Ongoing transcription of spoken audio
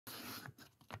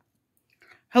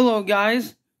Hello,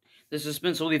 guys. This is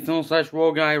Spencer Lee Film /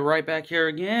 Roll Guy right back here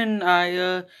again.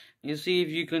 You see if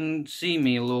you can see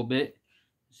me a little bit.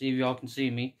 See if y'all can see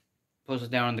me. Post it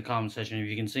down in the comment section if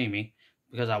you can see me,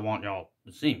 because I want y'all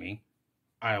to see me.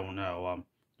 I don't know.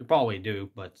 You probably do,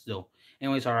 but still.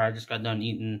 Anyways, alright. I just got done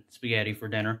eating spaghetti for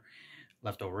dinner,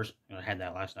 leftovers. I had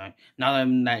that last night. Not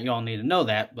that y'all need to know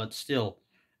that, but still.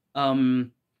 I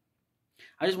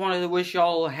just wanted to wish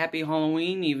y'all a happy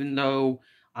Halloween, even though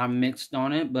I'm mixed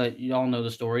on it, but y'all know the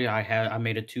story. I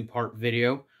made a two-part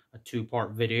video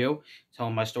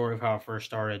telling my story of how I first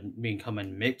started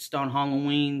becoming mixed on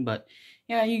Halloween. But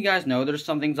yeah, you guys know there's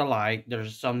some things I like,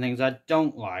 there's some things I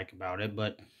don't like about it,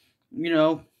 but you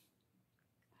know.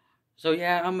 So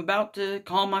yeah, I'm about to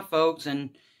call my folks and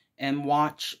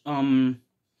watch the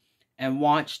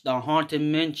Haunted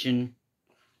Mansion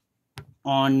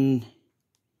on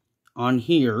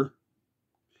here,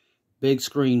 big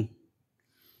screen.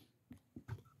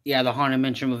 Yeah, the Haunted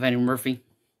Mansion with Eddie Murphy.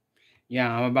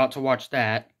 Yeah, I'm about to watch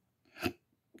that.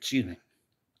 Excuse me.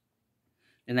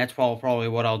 And that's probably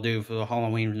what I'll do for the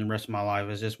Halloween and the rest of my life,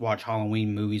 is just watch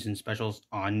Halloween movies and specials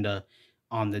on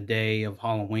the day of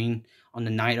Halloween, on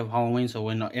the night of Halloween. So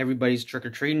when everybody's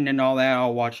trick-or-treating and all that,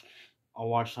 I'll watch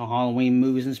the Halloween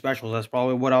movies and specials. That's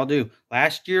probably what I'll do.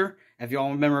 Last year, if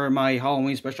y'all remember my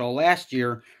Halloween special last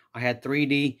year, I had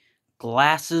 3D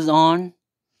glasses on,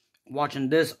 watching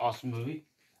this awesome movie.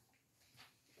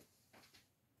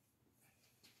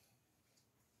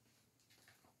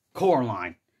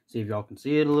 Coraline. See if y'all can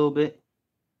see it a little bit.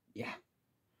 Yeah.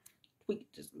 Tweak it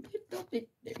just a little bit.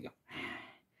 There you go.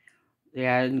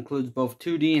 Yeah, it includes both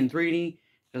 2D and 3D,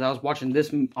 because I was watching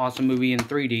this awesome movie in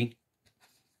 3D.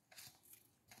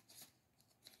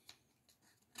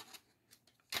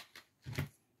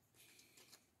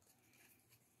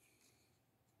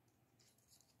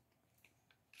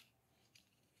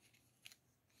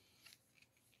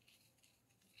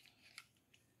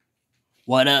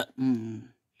 What up?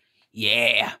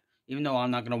 Yeah. Even though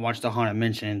I'm not going to watch the Haunted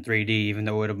Mansion in 3D, even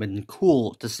though it would have been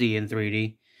cool to see in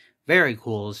 3D. Very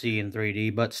cool to see in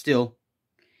 3D, but still.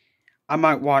 I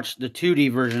might watch the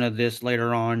 2D version of this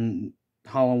later on,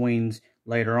 Halloween's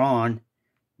later on.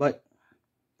 But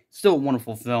still a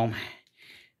wonderful film.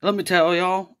 Let me tell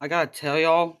y'all, I gotta tell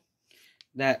y'all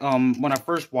that when I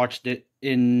first watched it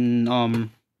in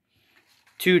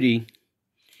 2D,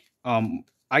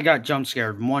 I got jump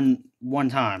scared one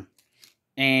time.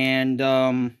 And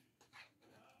I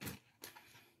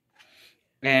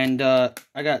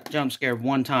got jump scared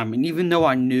one time, and even though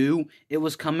I knew it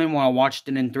was coming when I watched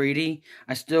it in 3D,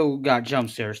 I still got jump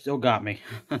scared. Still got me.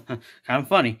 Kind of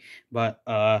funny, but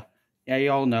yeah,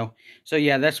 y'all know. So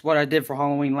yeah, that's what I did for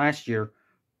Halloween last year.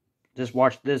 Just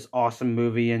watched this awesome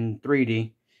movie in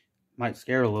 3D. Might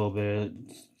scare a little bit.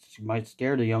 Might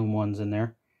scare the young ones in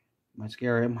there. Might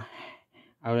scare him.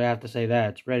 I would have to say that.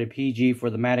 It's rated PG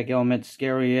for thematic elements,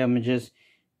 scary images,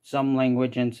 some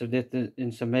language, and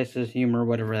submissive humor,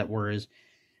 whatever that word is.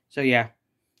 So, yeah.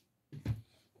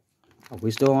 Are we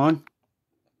still on?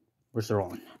 We're still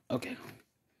on. Okay.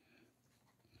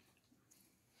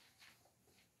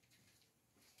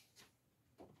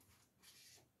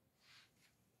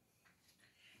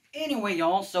 Anyway,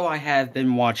 y'all, so I have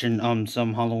been watching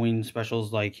some Halloween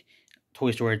specials like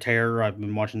Toy Story Terror. I've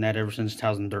been watching that ever since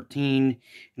 2013.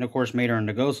 And of course, Mater and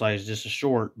the Ghostlight is just a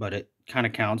short, but it kind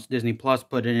of counts. Disney Plus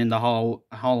put it in the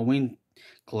Halloween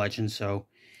collection, so.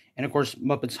 And of course,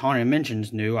 Muppets Haunted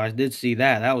Mansion's new. I did see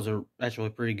that. That's really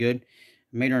pretty good.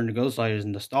 Mater and the Ghostlight is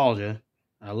nostalgia.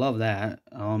 I love that.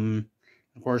 Of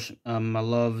course, I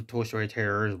love Toy Story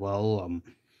Terror as well.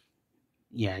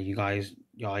 Yeah, you guys,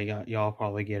 y'all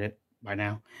probably get it by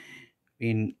now.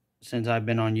 Since I've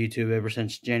been on YouTube ever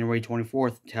since January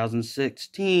 24th,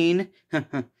 2016.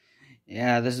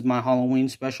 Yeah, this is my Halloween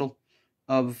special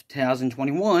of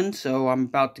 2021, so I'm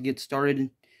about to get started.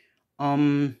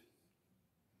 In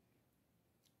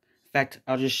fact,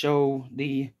 I'll just show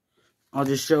the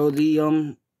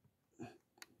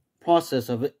process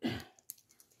of it.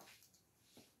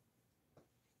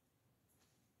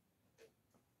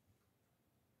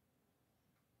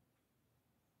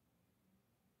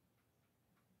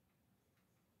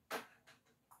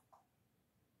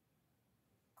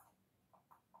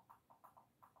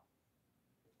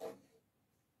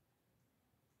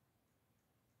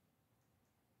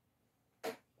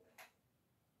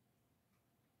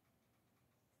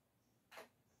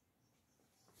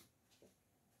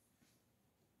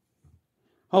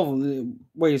 Oh,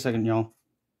 wait a second, y'all.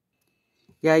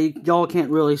 Yeah, y'all can't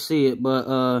really see it, but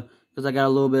because I got a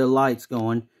little bit of lights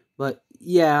going. But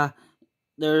yeah,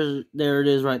 there it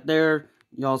is right there.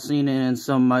 Y'all seen it in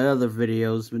some of my other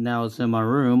videos, but now it's in my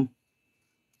room.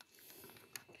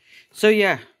 So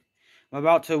yeah, I'm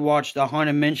about to watch The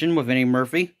Haunted Mansion with Eddie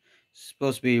Murphy. It's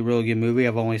supposed to be a really good movie.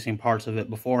 I've only seen parts of it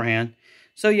beforehand.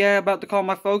 So yeah, about to call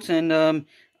my folks and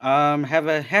have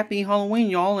a happy Halloween,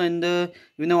 y'all. And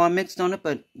even though I mixed on it,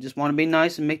 but just want to be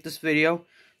nice and make this video.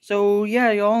 So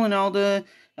yeah, y'all, and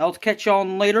I'll catch y'all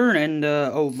later. And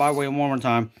oh, by the way,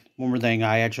 one more thing.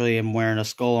 I actually am wearing a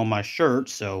skull on my shirt,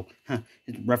 so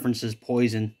it references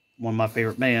Poison, one of my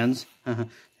favorite bands.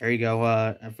 There you go.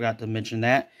 I forgot to mention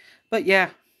that. But yeah,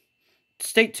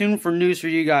 stay tuned for News for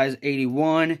You Guys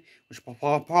 81, which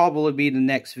will probably be the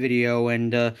next video,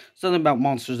 and something about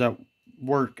Monsters at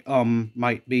Work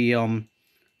might be in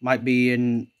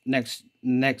next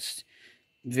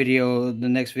video, the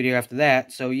next video after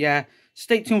that. So yeah,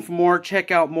 stay tuned for more. Check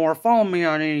out more. Follow me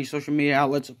on any social media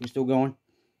outlets if we're still going.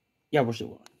 Yeah, we're still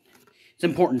going. It's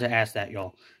important to ask that,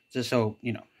 y'all, just so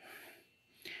you know.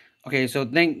 Okay, so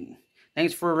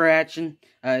thanks for watching.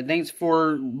 Thanks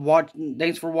for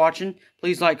watching.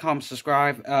 Please like, comment,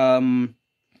 subscribe. And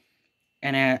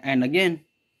again,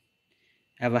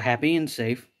 have a happy and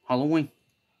safe Halloween.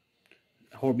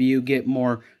 Hope you get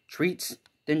more treats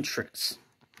than tricks,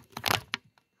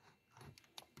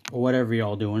 or whatever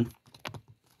y'all doing.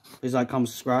 Please like, comment,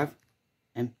 subscribe,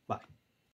 and bye.